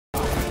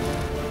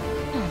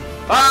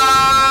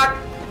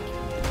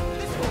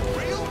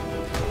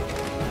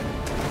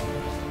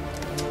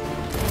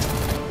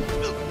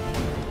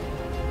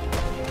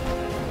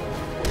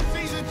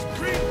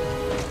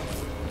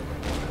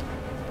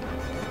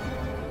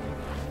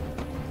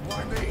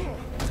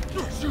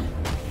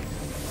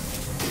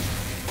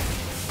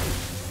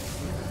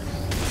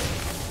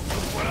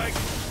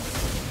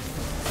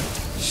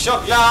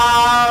Shock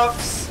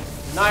gloves!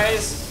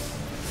 Nice!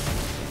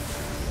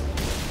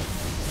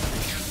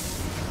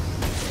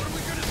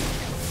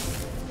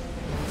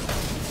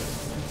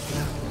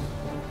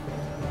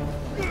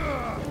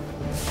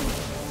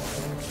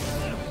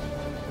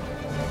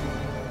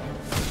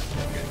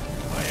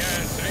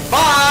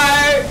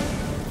 Bye!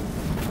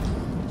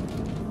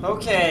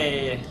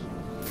 Okay.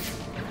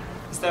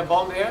 Is there a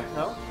bomb here?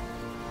 No?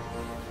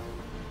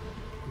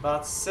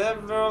 But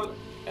several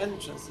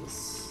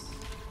entrances.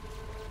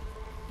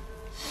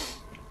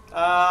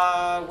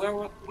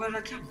 Where did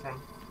I come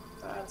from?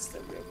 That's the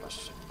real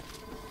question.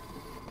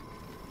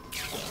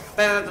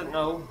 I don't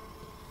know.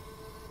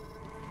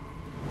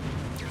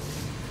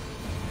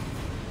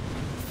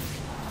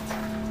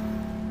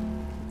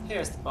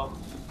 Here's the bomb.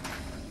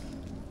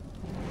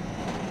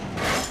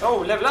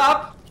 Oh, level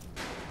up!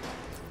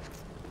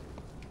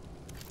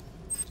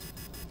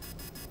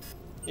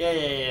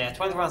 Yeah.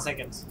 21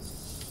 seconds.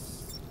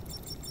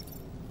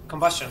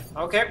 Combustion.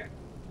 Okay.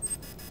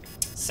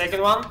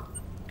 Second one.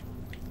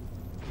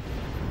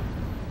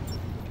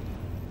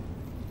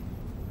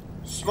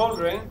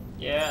 Smoldering.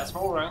 Yeah,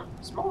 smoldering.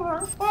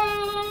 Smoldering.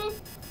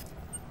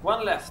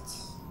 One left.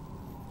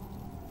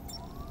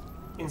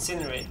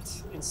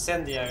 Incinerate.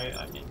 Incendiary,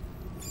 I mean.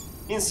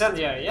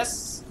 Incendiary,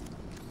 yes.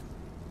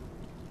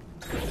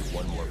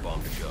 One more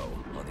bomb to go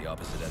on the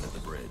opposite end of the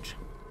bridge.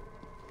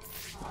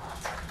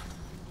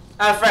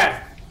 Alfred,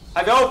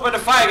 have you opened the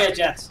fire gate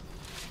yet?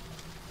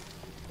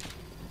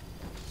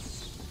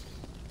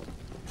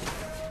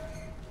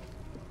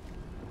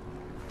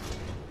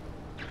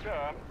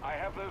 Sir, I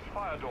have those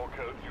fire door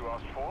codes you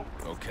asked for.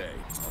 Okay,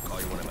 I'll call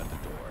you when I'm at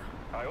the door.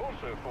 I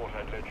also thought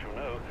I'd let you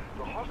know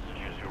the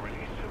hostages you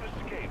released have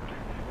escaped.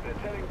 They're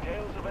telling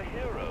tales of a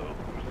hero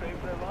who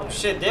saved their lives. Oh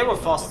shit, they were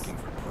fast. Looking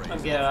for praise.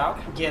 I'm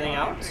getting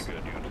out. I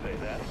figured you'd say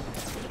that.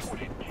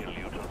 Would it kill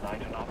you to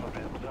lighten up a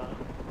bit, sir?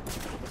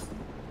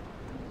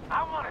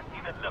 I want to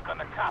see the look on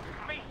the cop's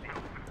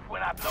faces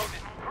when I blow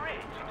this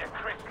bridge into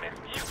Christmas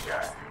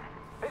future.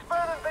 These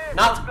burning vehicles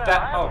Not now,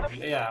 bad. have Oh,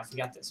 the- yeah, I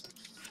forgot this.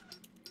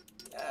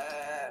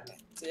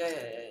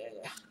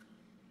 Yeah.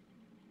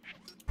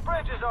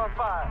 Bridge is on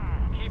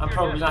fire. Keep I'm your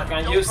probably not distance.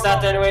 gonna Don't use that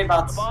provoke. anyway,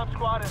 but... The bomb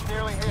squad is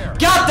nearly here.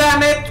 God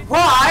damn it!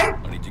 Why?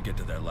 I need to get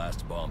to that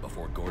last bomb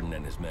before Gordon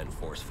and his men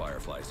force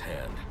Firefly's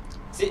hand.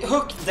 See,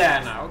 hook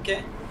there now,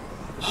 okay?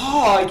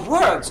 Oh, it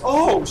works!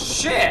 Oh,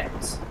 shit!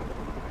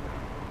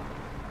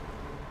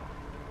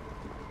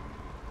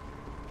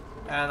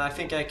 And I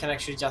think I can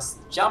actually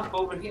just jump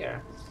over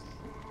here.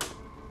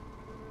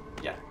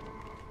 Yeah.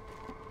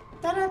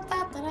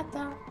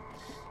 Da-da-da-da-da-da.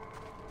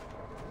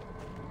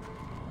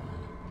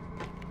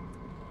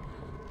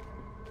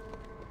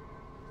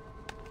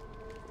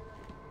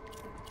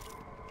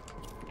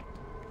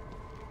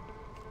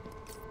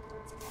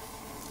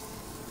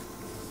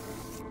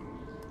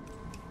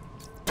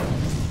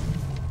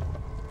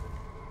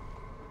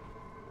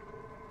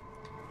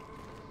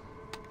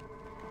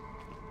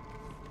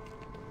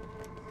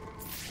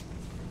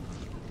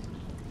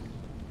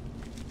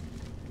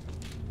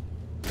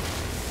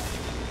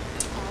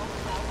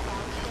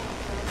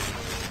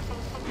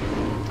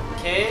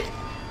 Okay,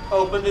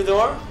 open the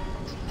door.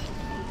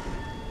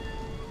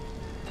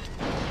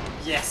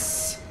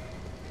 Yes.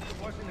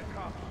 It wasn't a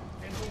cop.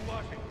 And who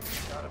was it?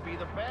 Gotta be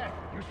the bat.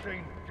 You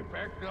saying the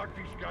bat knocked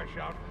these guys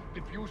out,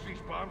 defuse these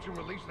bombs, and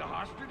release the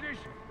hostages?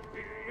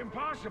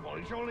 Impossible.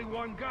 He's only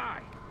one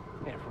guy.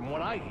 And from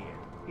what I hear,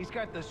 he's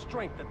got the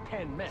strength of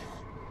 10 men.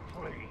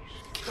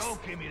 Please,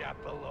 don't give me that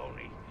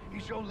baloney.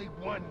 He's only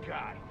one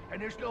guy,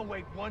 and there's no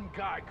way one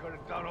guy could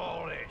have done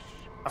all this.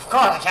 Of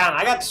course I can.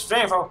 I got the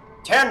strength for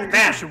 10 You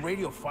men. should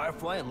radio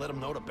Firefly and let him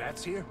know the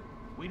bat's here.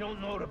 We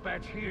don't know the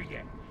bat's here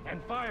yet,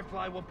 and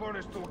Firefly will burn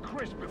us to a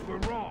crisp if we're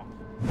wrong.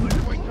 Let's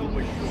wait till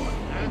we're sure,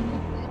 huh?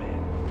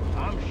 Man,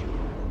 I'm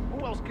sure.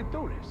 Who else could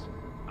do this?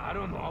 I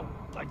don't know,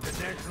 like the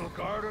National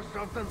Guard or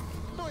something?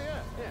 Oh,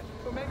 yeah.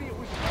 But maybe it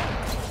was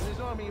Batman and his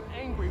army of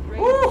angry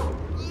Woo!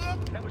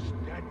 rangers. That was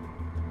that.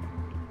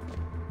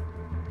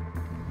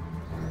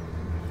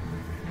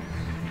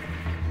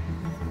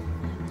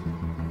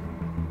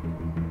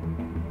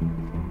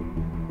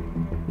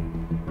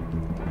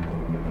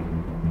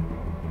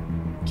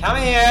 Come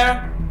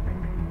here.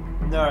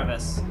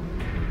 Nervous.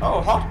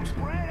 Oh, hot.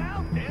 Spread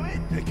out, damn it!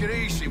 Take it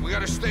easy, we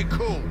gotta stay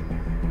cool.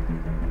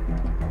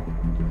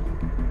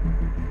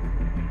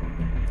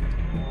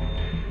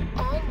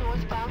 All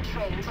northbound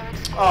trains are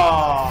experiencing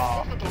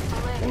Oh. significant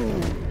delays.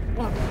 Thank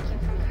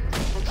you for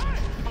using the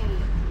GTC.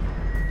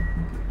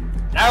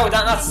 No,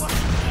 that's...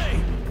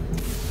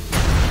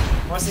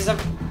 What's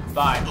this?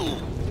 Bye.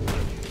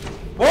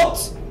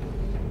 What?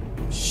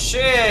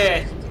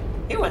 Shit.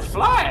 He went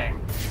flying.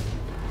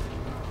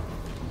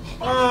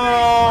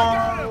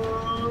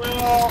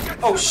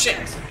 Oh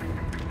shit!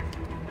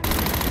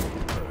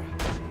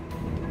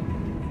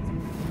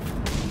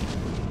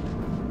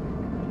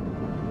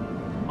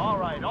 All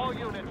right, all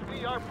units,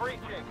 we are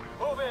breaching.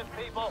 Move in,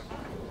 people.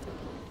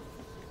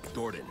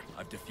 Gordon,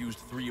 I've defused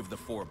 3 of the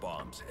 4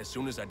 bombs. As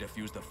soon as I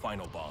defuse the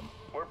final bomb...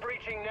 We're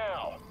breaching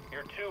now.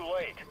 You're too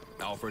late.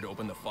 Alfred,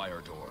 open the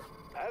fire door.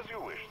 As you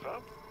wish,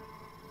 son.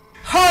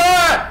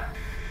 Ha!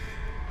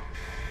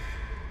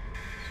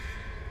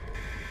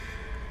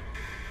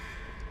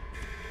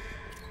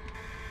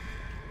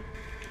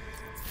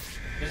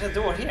 There's a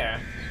door here.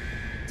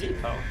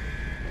 Depot.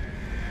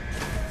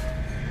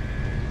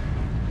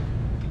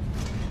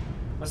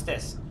 What's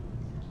this?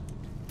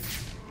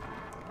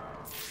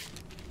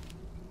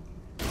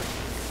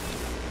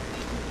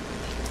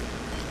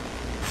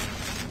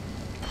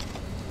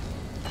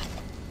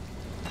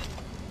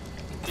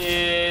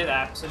 Did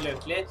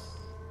absolutely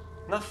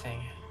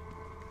nothing.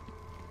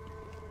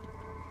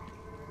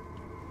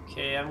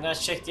 Okay, I'm gonna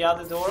check the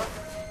other door.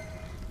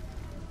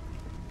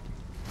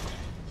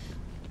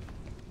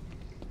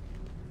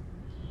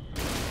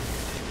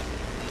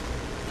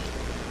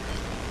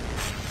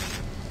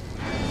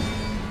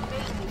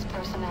 Maintenance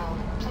personnel,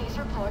 please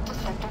report to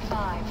Sector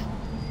 5.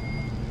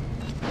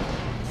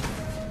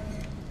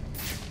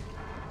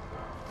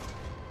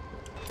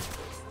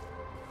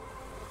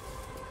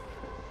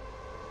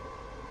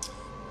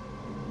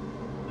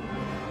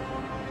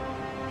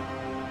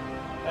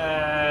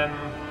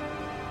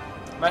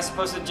 Am I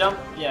supposed to jump?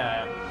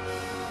 Yeah.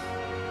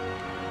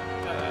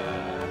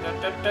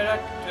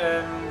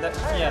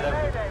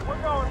 Mayday,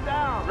 we're going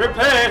down.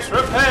 Repairs!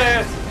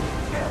 Repairs!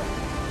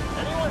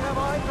 Anyone have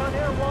eyes on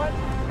Air 1?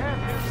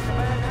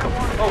 Command Air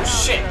 1 is Oh, down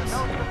shit. there. No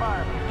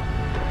survivors.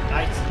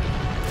 Nice.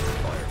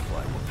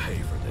 Firefly will pay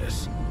for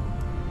this.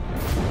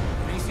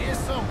 He's here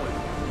somewhere.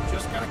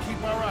 Just gotta keep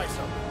our eyes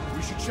open.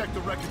 We should check the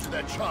wreckage of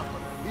that chopper.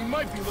 He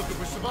might be looking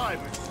for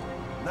survivors.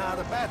 Nah,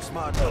 the bat's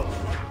smart though.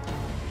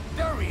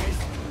 There he is.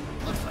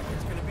 Looks like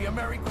it's gonna be a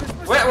Merry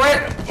Christmas. Wait!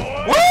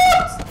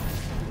 What?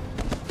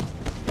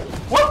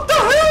 What the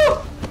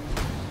hell?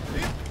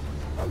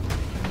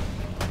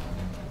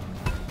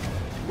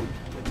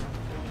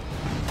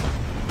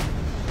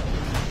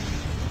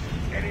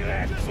 Any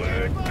last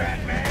word,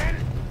 Batman?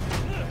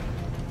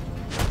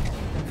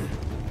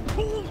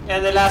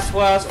 And the last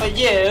was for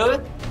you.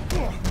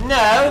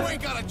 No.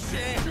 ain't got a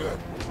chance.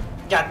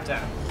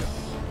 Goddamn.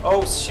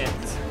 Oh shit.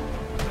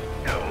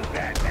 No,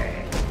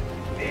 Batman.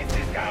 This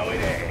is how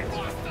it ends.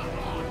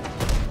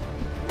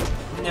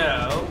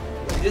 No.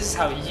 This is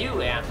how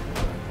you end.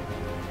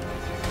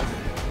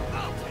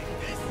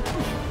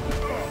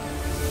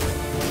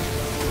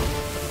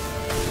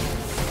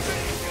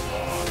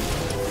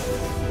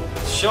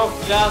 Shock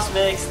glass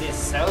makes this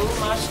so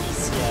much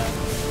easier.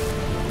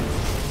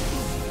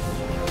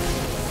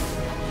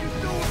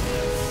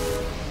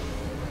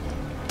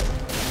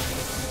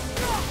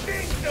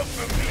 Things up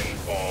for me,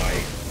 boy.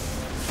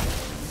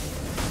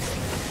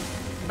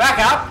 Back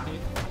up.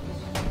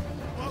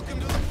 Welcome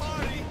to the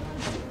party.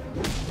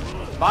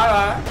 Bye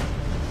bye.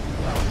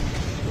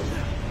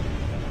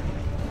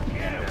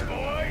 Get him,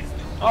 boys.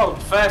 Oh,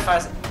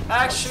 Firefly's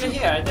actually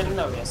here. I didn't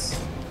know this.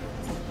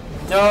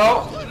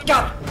 No.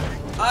 God.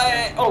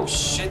 Oh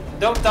shit.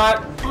 Don't die.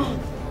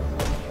 Can't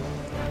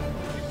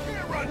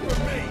run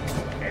from me.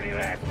 Any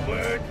last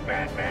words,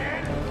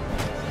 Batman?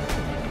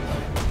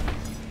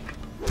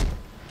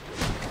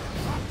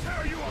 I'll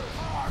tear you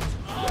apart.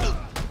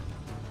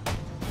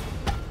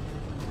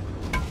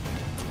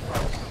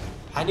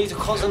 I need to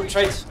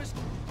concentrate.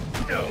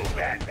 No,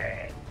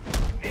 Batman.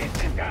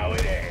 This is how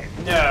it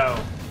ends.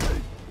 No.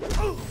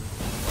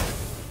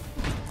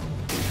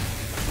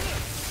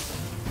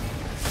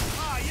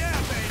 Ah, yeah,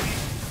 baby.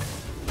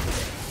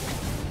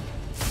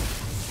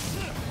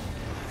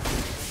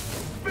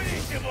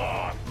 Finish him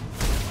off.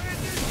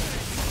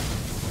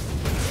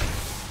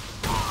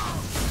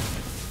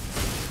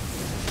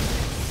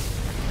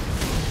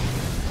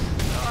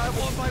 I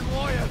want my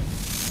lawyer.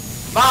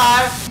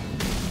 Bye.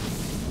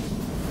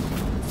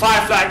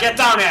 Firefly, get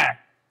down here.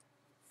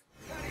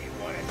 How do you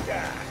want to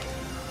die?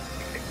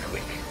 The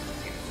quick,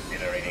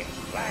 incinerating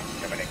flash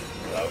of an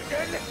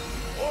explosion?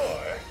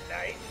 Or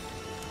nice,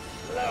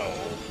 slow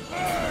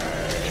burn?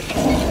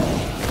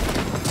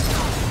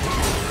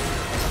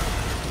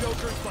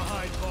 Joker's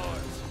behind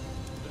bars.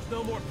 There's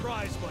no more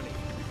prize money.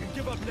 You can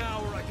give up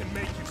now or I can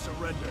make you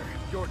surrender.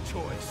 Your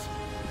choice.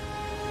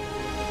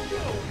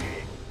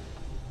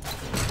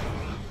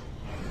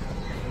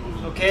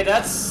 Okay,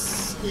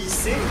 that's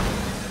easy.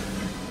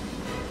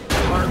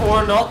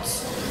 Or not.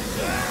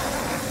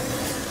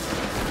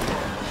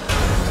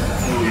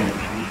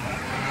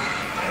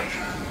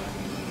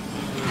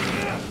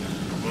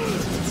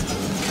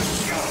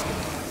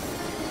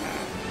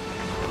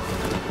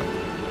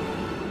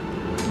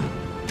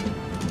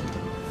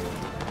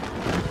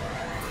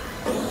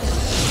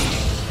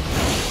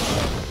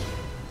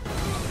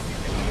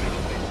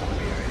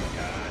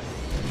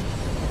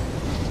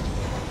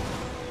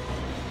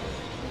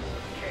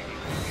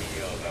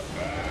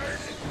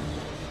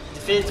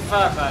 Defeat the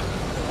Firefly.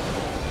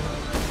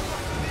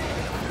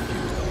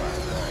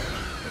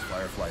 If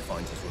Firefly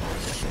finds us, we'll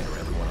shatter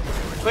everyone on this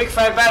bridge. Quick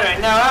fire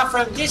battery. Now I'm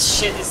from this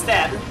shit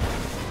instead.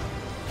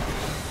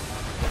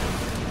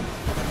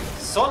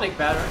 Sonic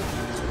battery.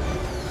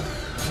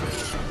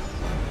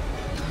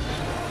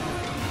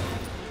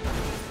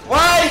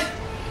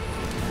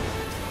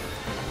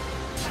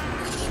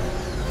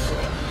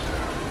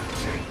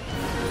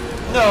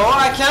 No,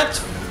 I can't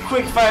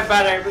quick fire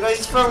battery because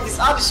it's from this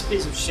other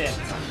piece of shit.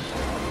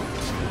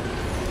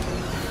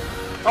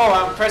 Oh,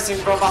 I'm pressing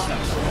the wrong button.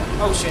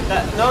 Oh shit,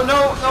 that no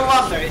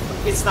wonder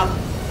it's not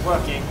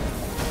working.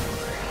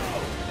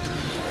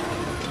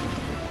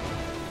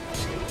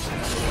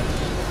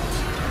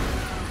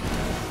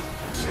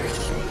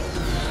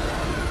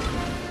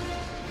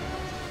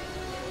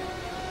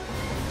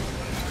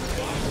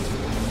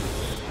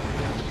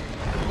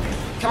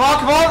 Come on,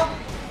 come on!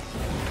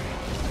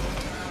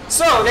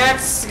 So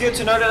that's good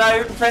to know that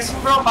I'm pressing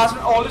the wrong button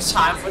all the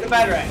time for the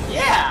battery.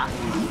 Yeah!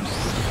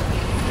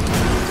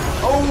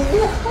 Oh!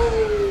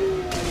 Woohoo!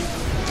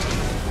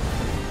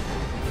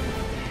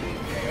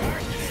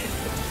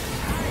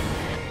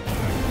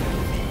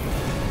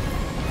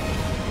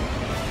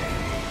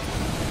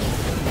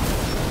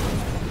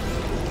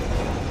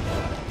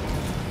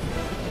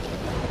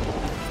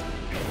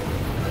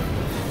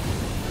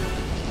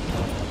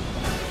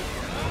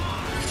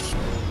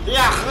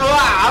 Yeah!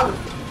 Wow!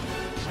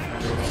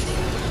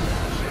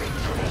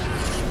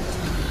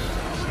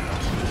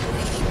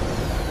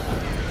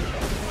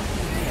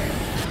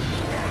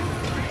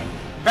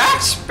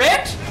 Back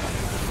spit!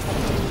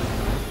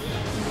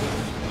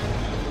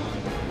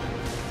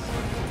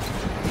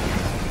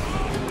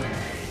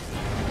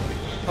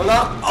 Hold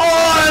on.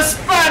 Oh,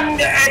 spun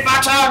a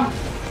button!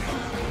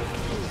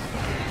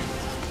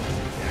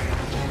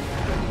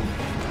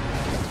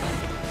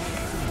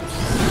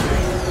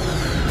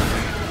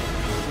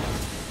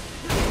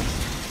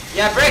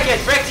 Yeah, break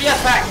it! Break the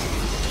jetpack!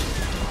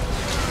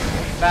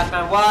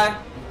 Batman, why?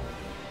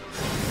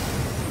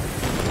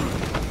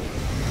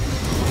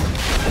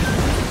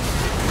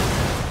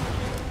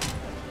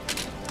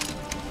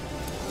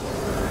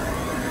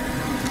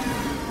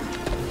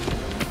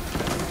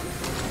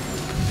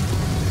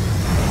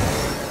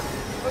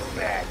 Look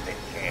back, they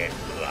can't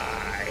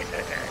fly.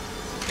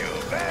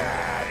 Too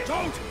bad.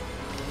 Don't!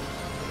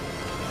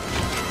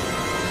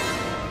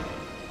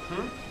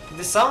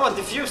 Did someone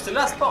defuse the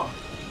last bomb?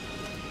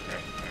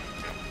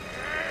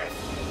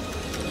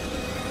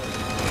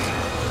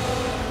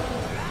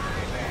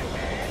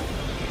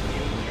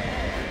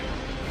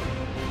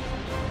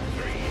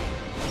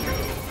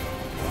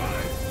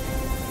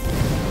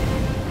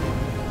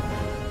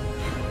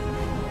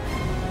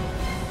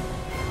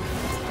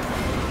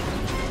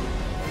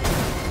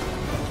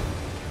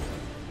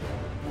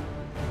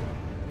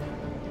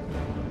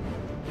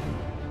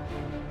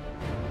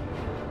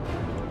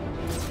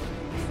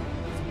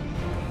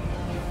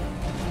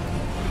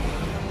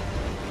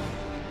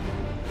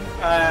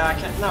 I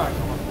can't. No, I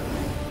can't.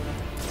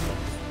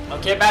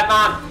 Okay,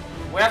 Batman,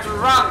 we have to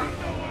run.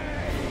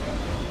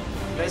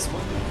 Place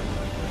one.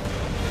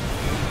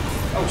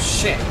 Oh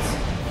shit!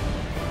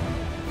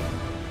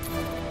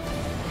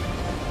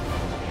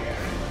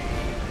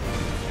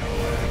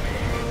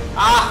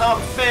 Ah,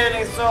 I'm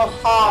failing so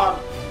hard.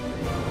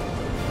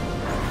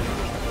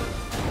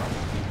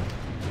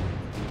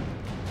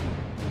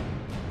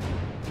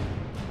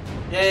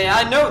 Yeah,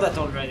 I know that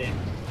already.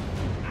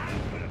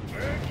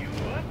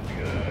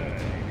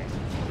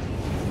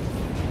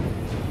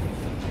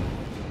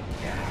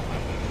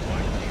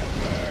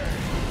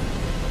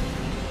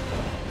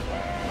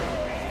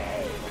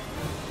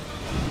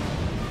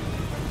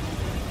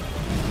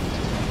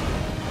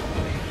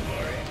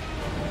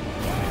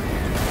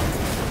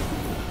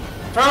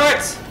 Throw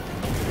it!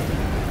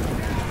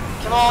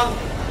 Come on!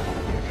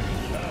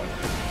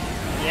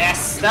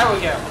 Yes, there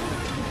we go.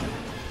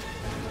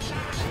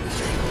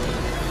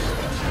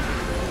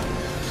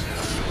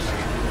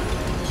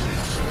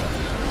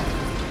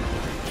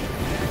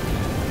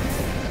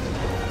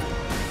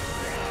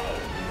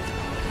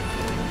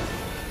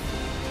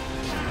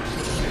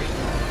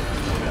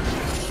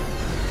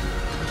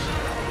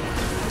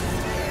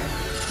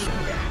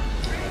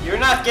 You're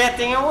not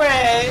getting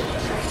away!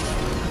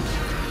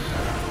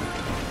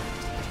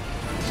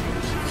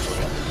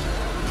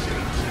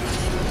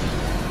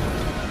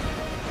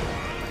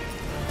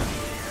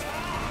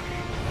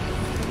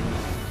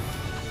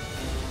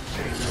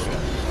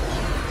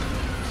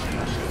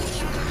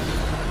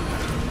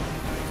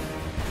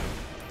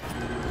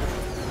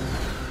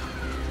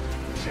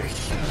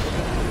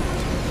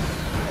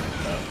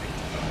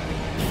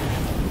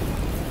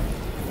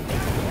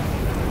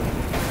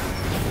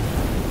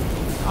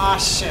 Ah,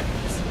 shit.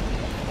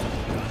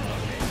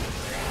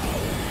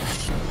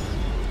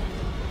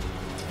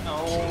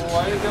 Oh,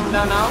 are you going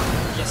down now?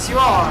 Yes, you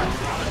are.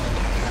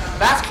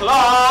 Bat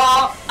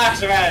Claw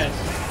activated.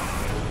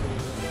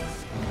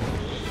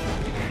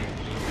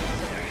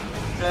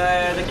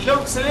 The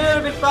cloak's a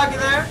little bit buggy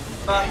there,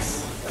 but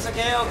that's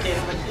okay. Okay,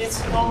 but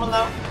it's normal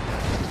now.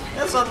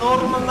 It's not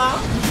normal now.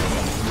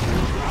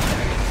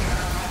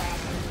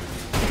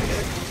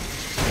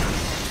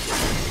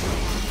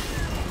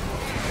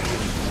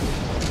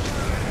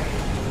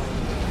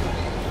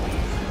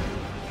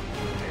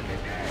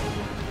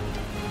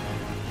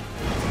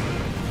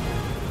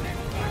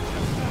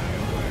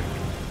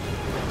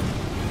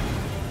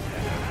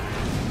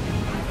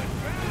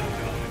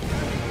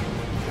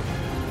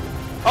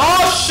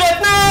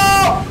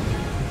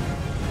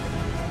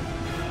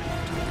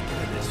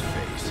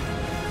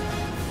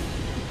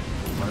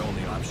 My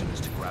only option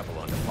is to grapple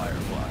onto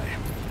Firefly.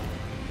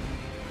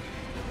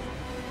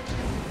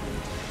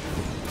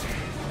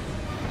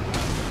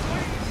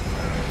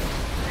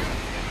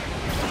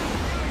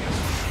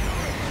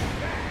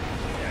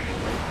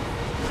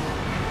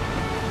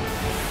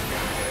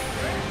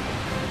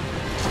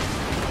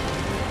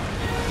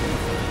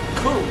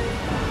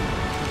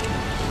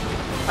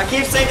 I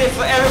keep saying it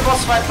for every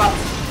boss fight, but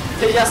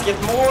they just get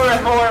more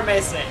and more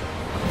amazing.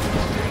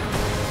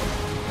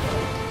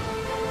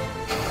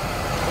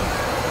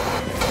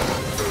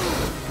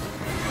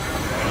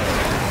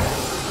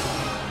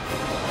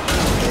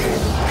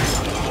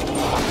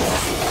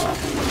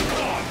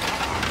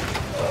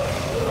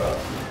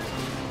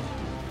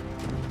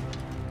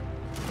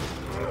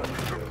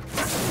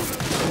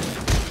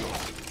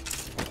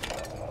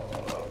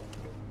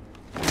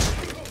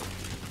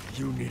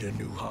 You need a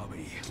new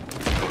hobby.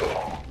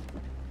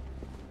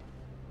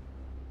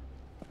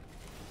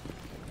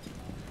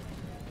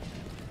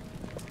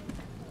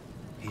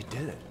 He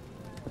did it.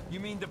 You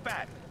mean the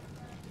bat?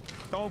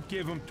 Don't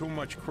give him too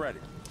much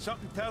credit.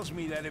 Something tells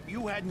me that if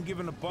you hadn't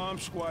given the bomb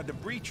squad the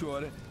breach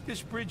order,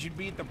 this bridge would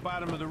be at the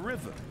bottom of the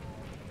river.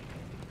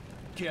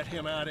 Get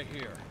him out of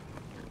here.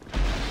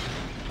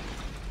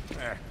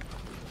 There.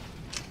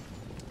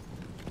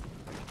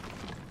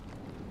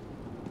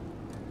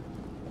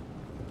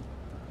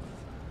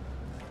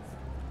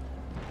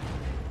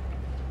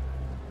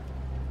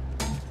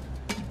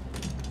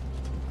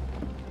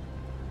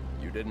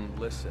 You didn't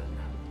listen.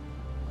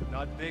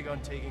 Not big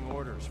on taking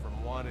orders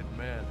from wanted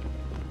men.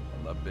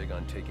 I'm not big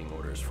on taking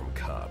orders from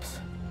cops.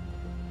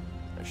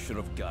 I should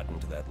have gotten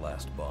to that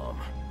last bomb.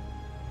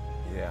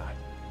 Yeah.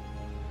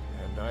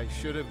 And I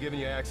should have given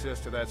you access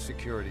to that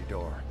security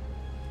door.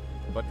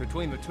 But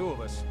between the two of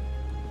us,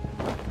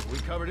 we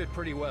covered it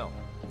pretty well.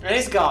 And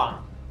he's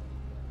gone.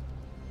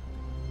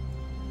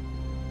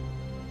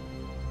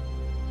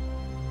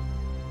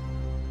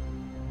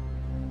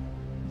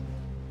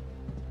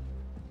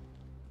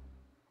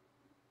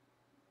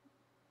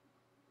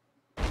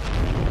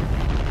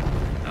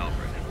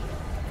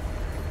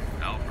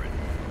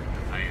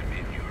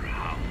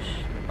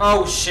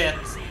 Oh shit.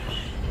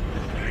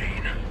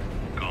 Pain,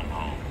 come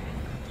home.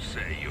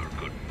 Say your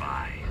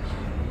goodbyes.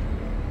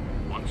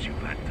 Once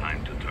you've had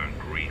time to turn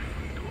grief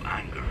into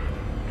anger,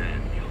 then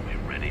you'll be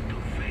ready to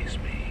face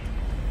me.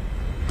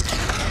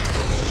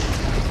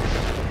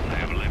 I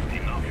have left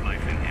enough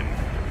life in him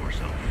for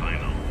some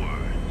final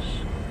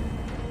words.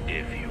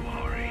 If you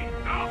hurry.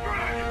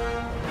 Alfred!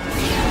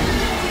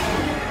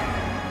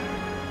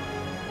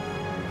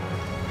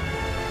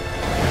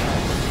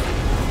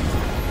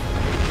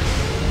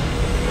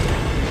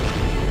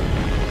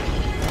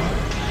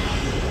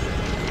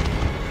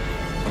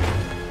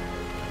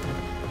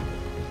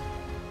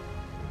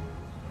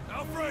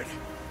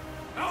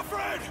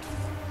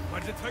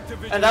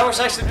 And I was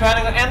actually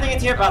planning on ending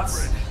it here, but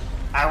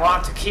I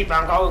want to keep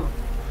on going.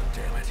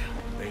 Damn it.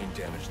 Bane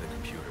damaged the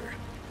computer.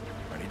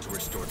 I need to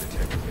restore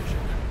detective vision.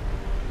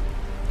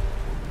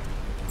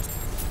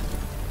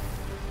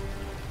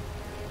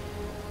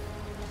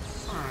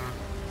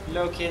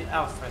 Locate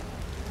Alfred.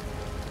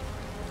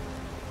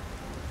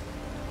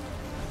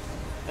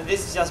 And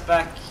this is just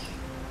back.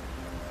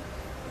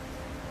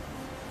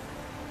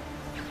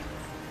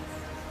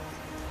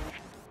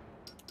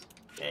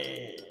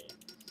 Okay.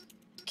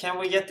 Can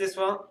we get this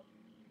one?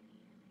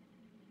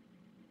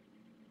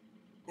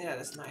 Yeah,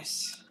 that's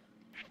nice.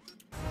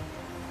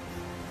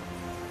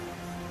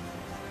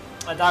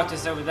 I doubt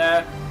it's over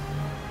there.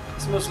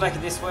 It's most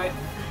likely this way.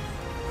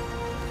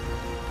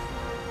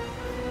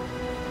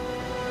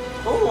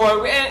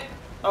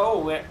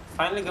 Oh, we're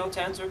finally going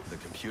to enter The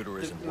computer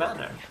isn't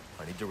manor. working.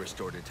 I need to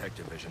restore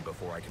detective vision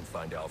before I can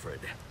find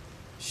Alfred.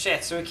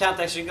 Shit, so we can't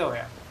actually go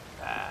here.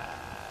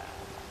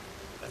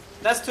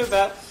 That's too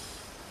bad.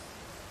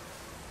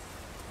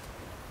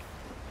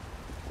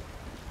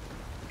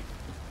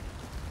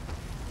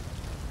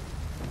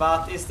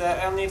 But is there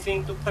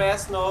anything to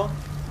press? No.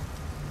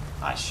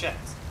 Ah, shit.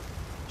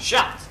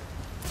 Shut!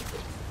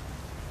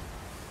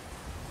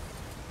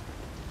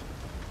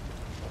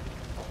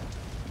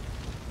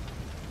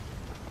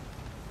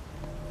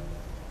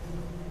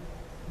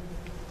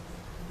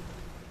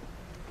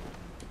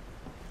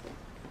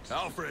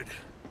 Alfred!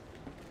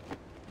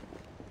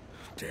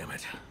 Damn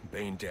it.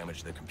 Bane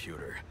damaged the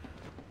computer.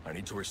 I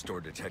need to restore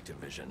detective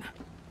vision.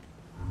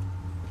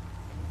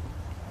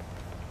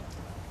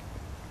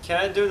 Can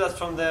I do that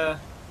from the...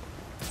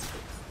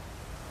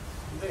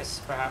 this,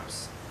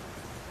 perhaps?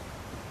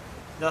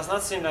 Does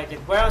not seem like it.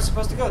 Where am I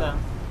supposed to go then?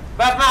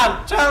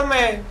 Batman! Tell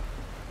me!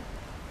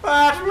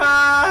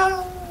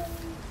 Batman!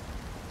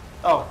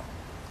 Oh.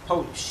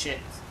 Holy shit.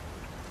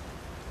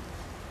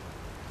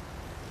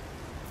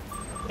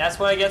 That's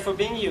what I get for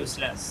being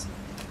useless.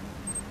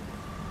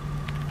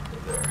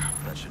 There,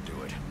 that should do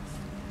it.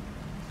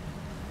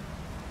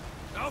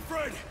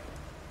 Alfred!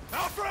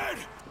 Alfred!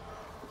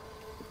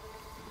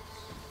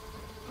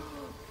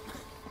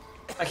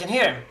 I can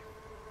hear him.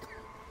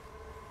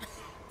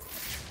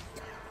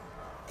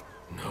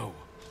 No.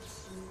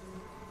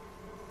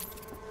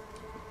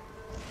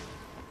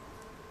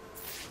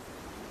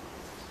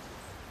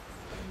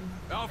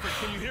 Alfred,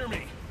 can you hear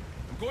me?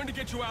 I'm going to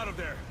get you out of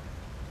there.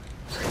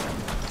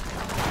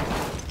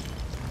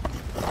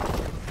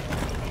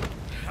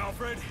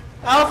 Alfred?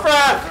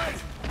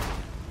 Alfred!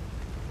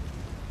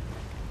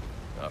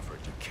 Alfred,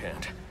 you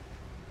can't.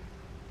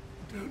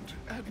 Don't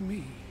add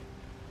me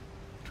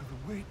to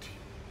the weight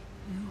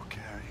you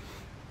carry.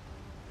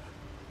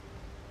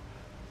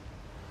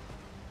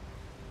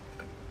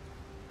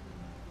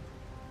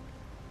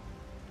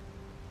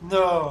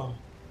 No.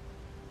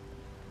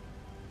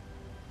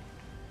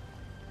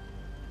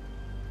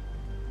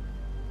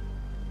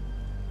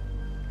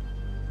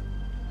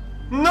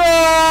 No!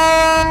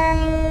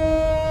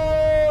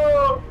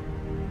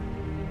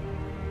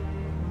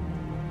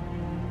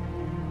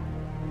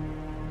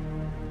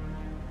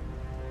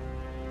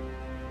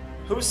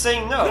 Who's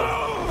saying no?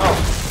 Oh.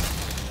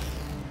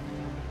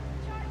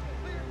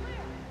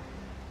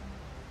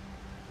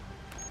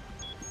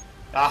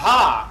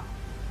 Aha!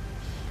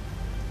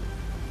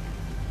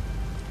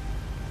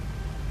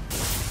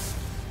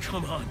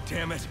 Come on,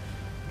 damn it.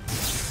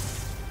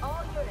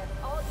 All units,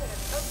 code 10.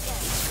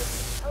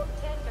 This is code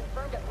 10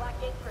 confirmed at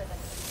Blackgate Prison.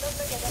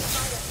 Suspect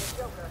identified as the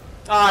Joker.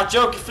 Ah,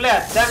 Joker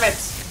fled, damn it!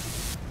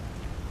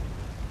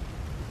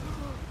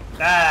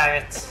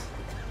 Damn it.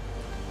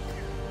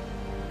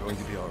 Going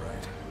to be all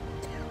right.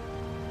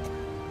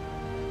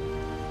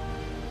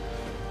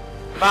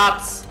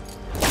 But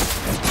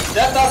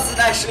that doesn't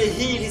actually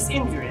heal his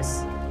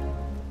injuries.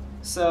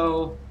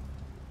 So,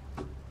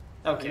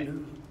 okay. I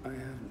know I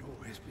haven't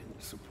always been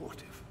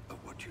supportive of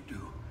what you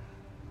do,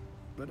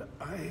 but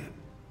I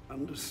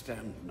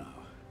understand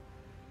now.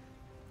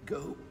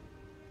 Go.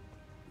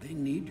 They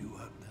need you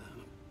out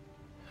there.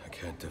 I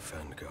can't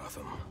defend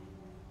Gotham.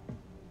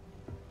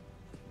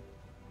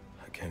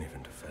 I can't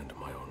even defend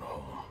my own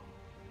home.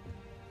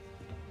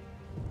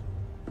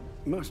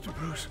 Master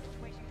Bruce.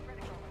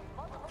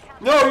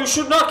 No, you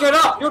should not get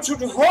up. You're too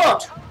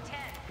hot. Code 10.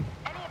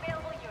 Any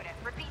available unit.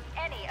 Repeat,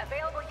 any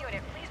available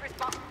unit. Please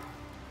respond.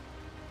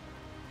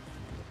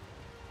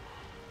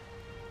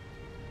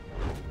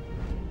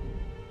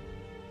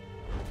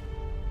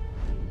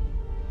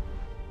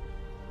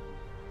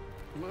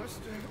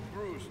 Master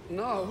Bruce,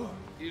 now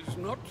is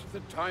not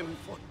the time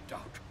for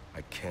doubt.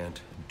 I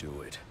can't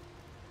do it.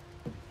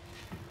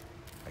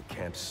 I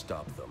can't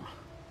stop them.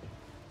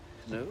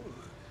 No,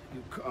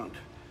 you can't.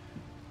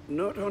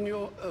 Not on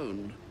your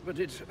own, but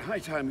it's high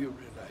time you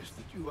realize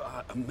that you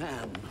are a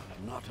man,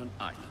 not an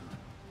island.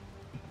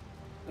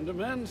 And a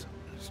man's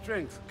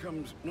strength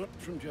comes not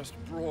from just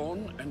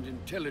brawn and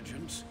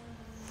intelligence,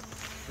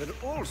 but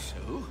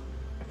also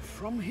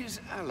from his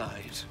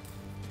allies.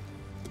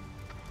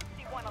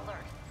 C1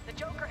 alert. The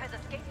Joker has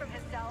escaped from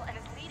his cell and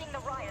is leading the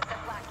riots at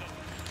Blackgate.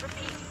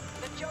 Repeat,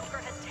 the Joker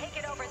has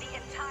taken over the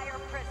entire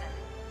prison.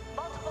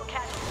 Multiple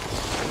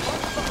casualties,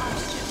 multiple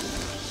hostages.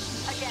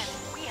 Again,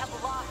 we have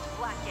lost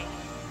Blackgate.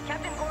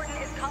 Captain Gordon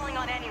is calling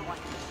on anyone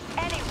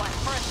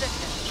for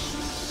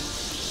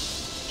assistance.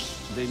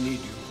 They need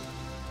you.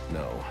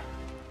 No.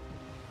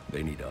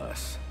 They need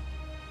us.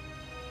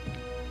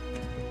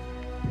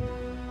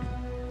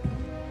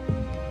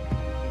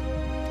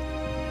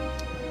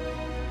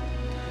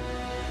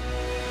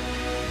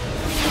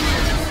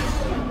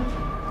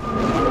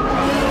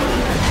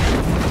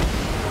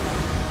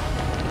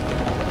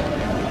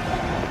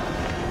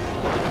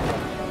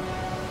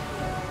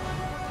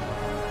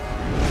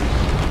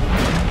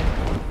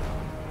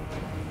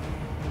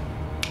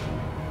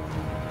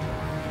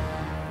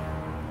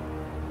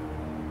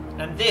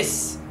 And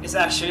this is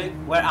actually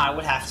where I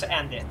would have to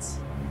end it.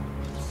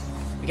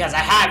 Because I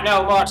have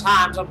no more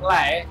time to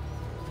play.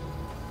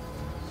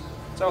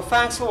 So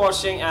thanks for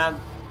watching, and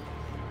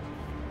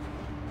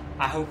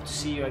I hope to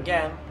see you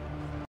again